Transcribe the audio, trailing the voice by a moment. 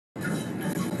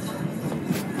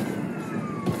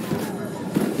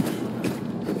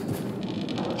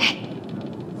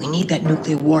need that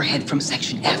nuclear warhead from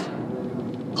Section F.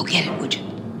 Go get it, would you?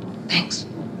 Thanks.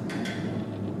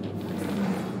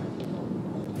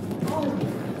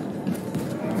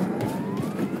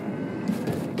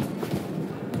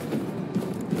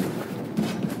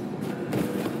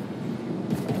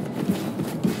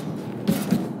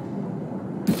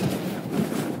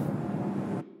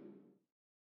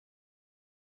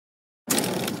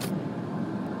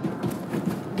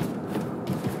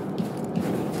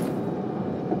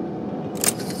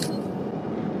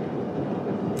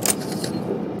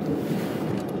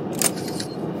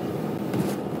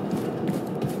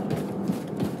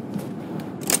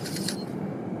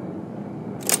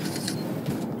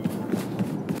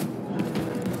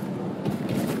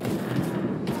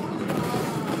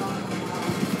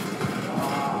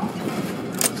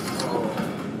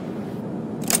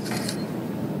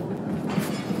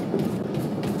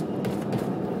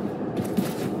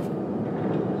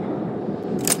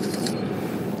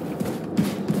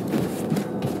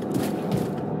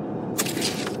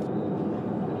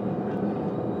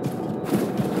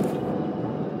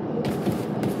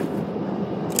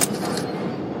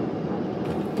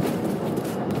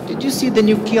 Did you see the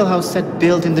new killhouse set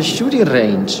built in the shooting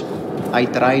range? I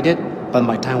tried it, but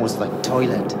my time was like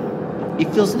toilet.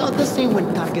 It feels not the same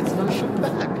when targets don't shoot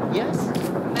back, yes?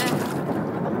 Man,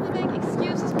 only make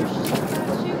excuses for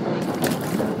shit-ass shooting.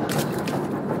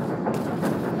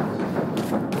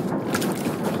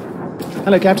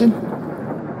 Hello, Captain.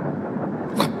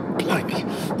 Well, blimey,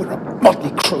 we're a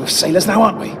motley crew of sailors now,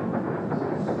 aren't we?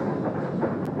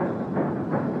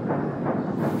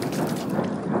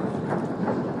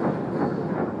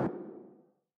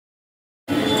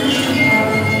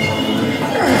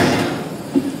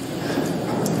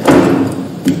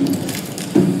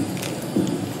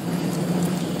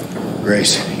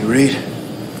 Grace, you read?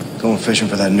 Going fishing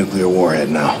for that nuclear warhead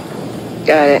now.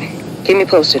 Got it. Keep me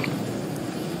posted.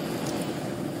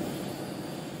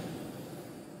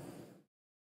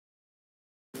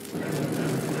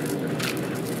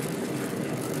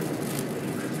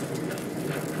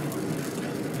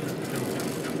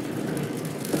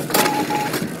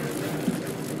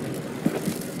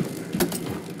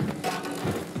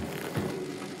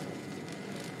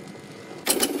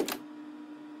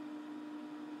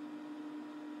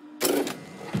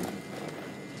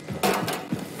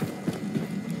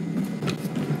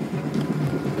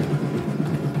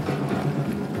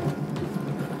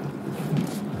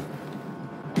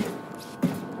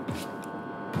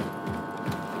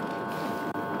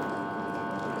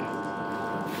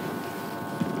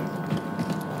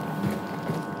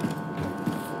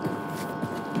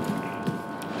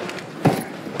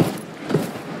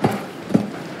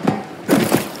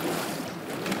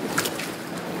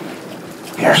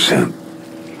 Your suit,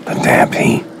 the damp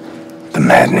heat, the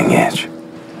maddening itch.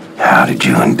 How did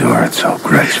you endure it so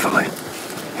gracefully?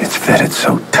 It's fitted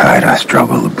so tight I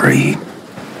struggle to breathe.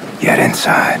 Yet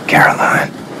inside,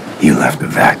 Caroline, you left a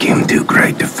vacuum too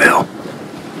great to fill.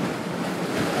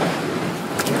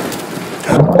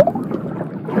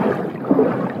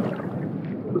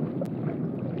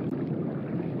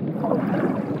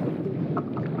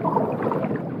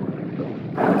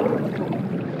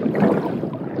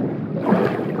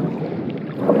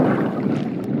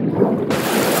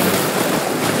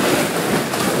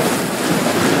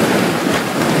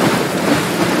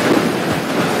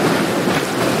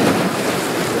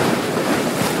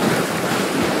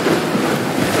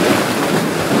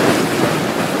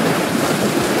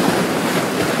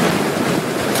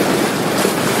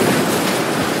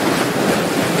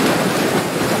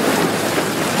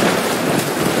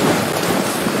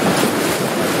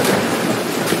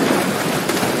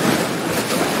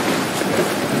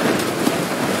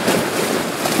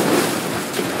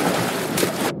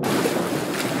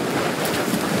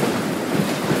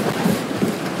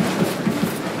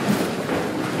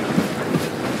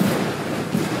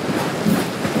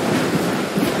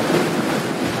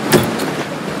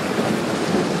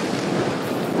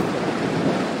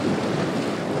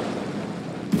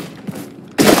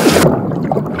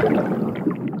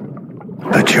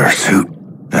 But your suit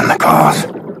and the cause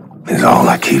is all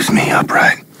that keeps me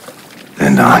upright.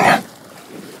 And Anya,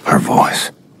 her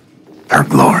voice, her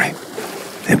glory,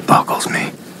 it buckles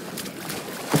me.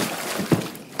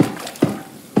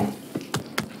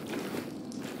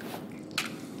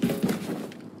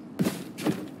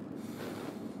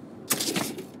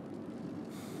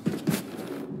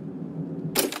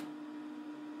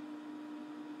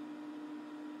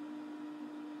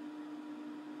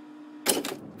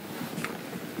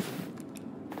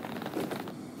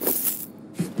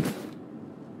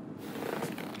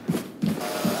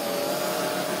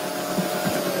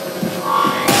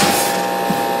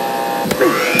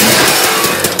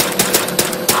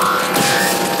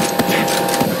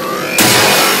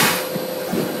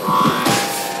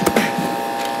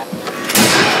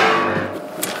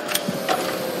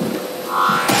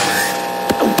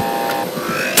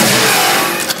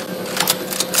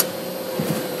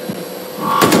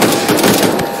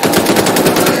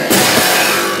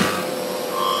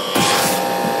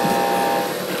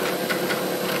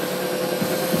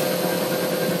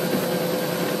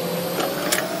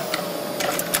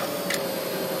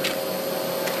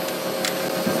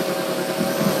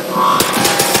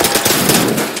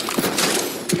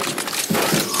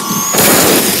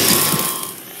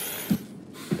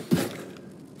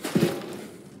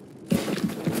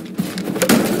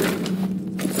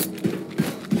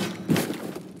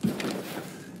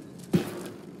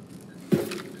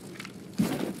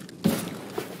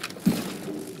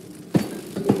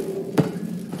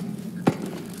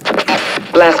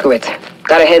 Blazkowicz,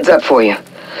 got a heads up for you.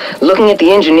 Looking at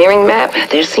the engineering map,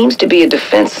 there seems to be a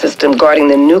defense system guarding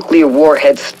the nuclear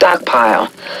warhead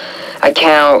stockpile. I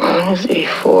count 1, 2, 3,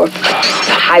 4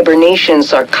 hibernation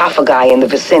sarcophagi in the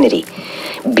vicinity.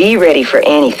 Be ready for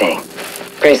anything.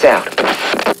 Grace out.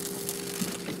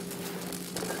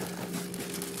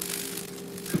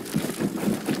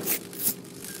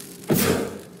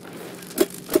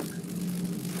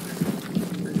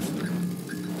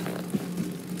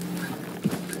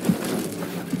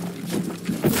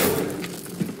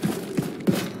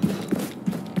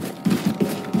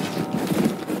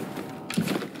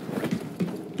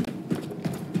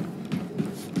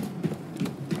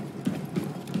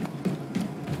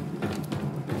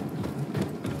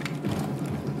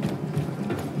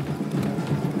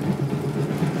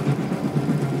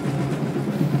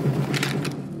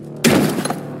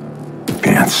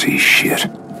 Can't see shit.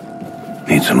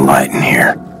 Need some light in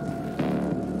here.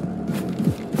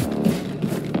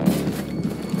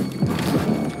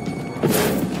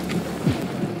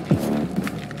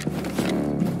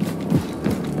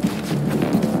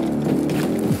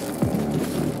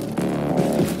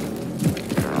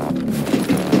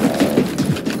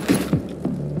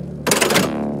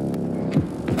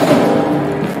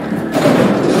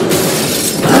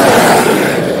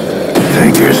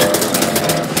 Figures.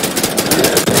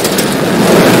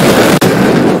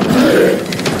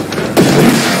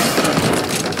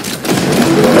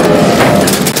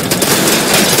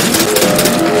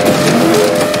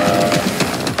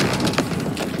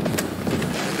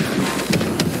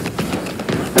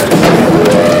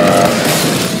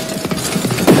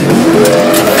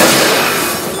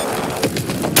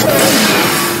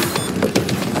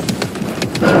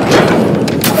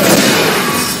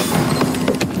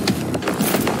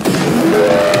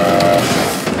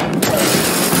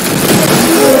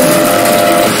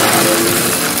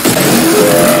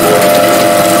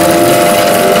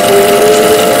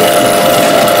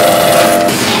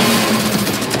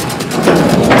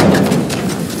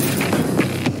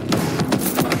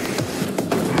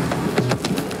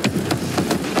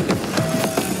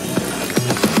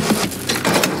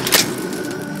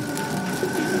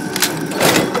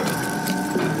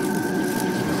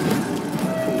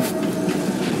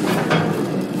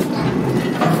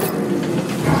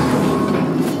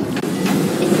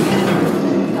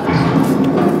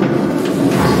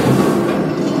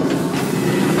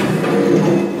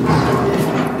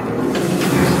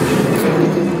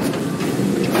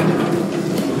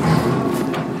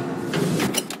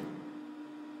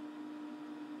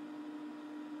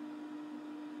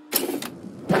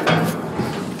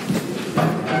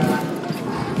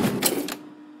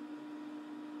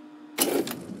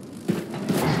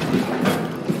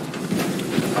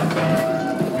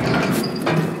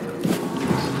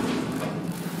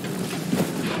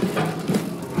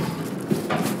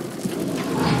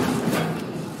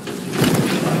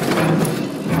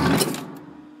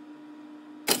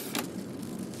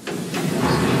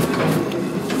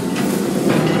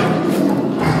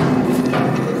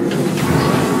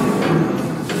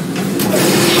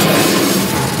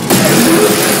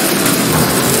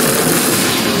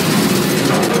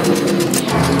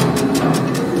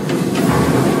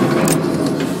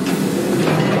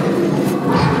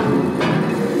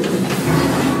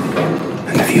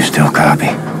 Copy.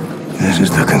 This is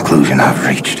the conclusion I've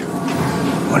reached.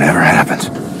 Whatever happens,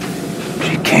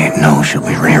 she can't know she'll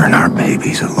be rearing our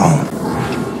babies alone.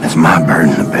 It's my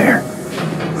burden to bear,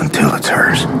 until it's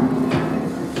hers.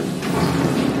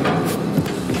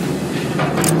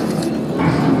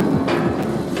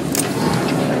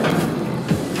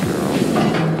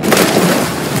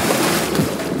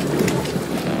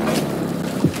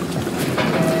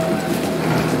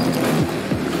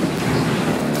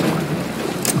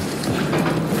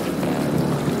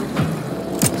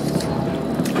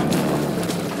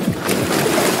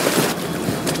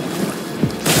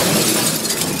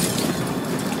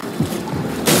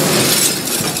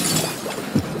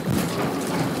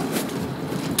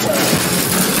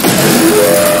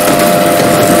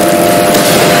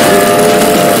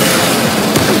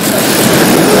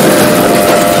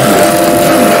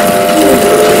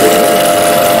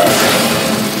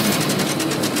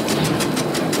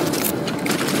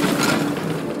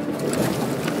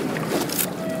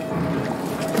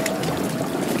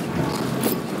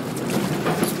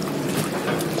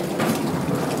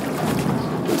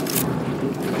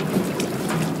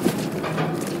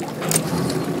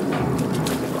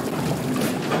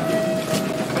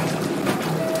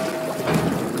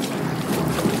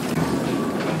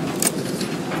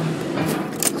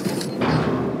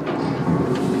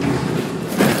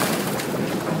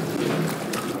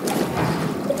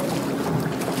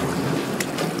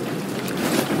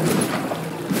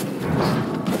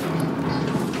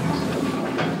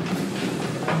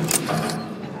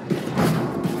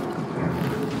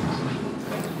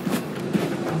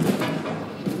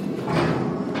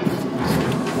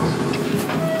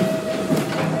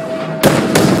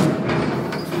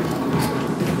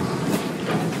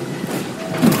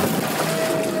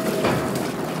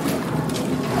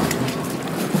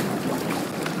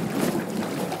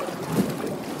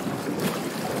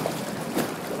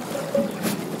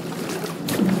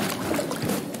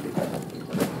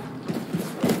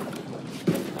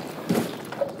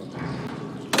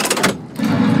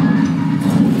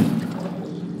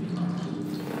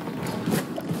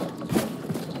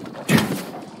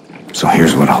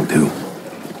 do.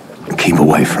 Keep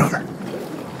away from her.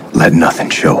 Let nothing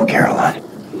show, Caroline.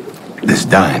 This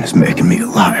dying is making me a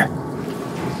liar.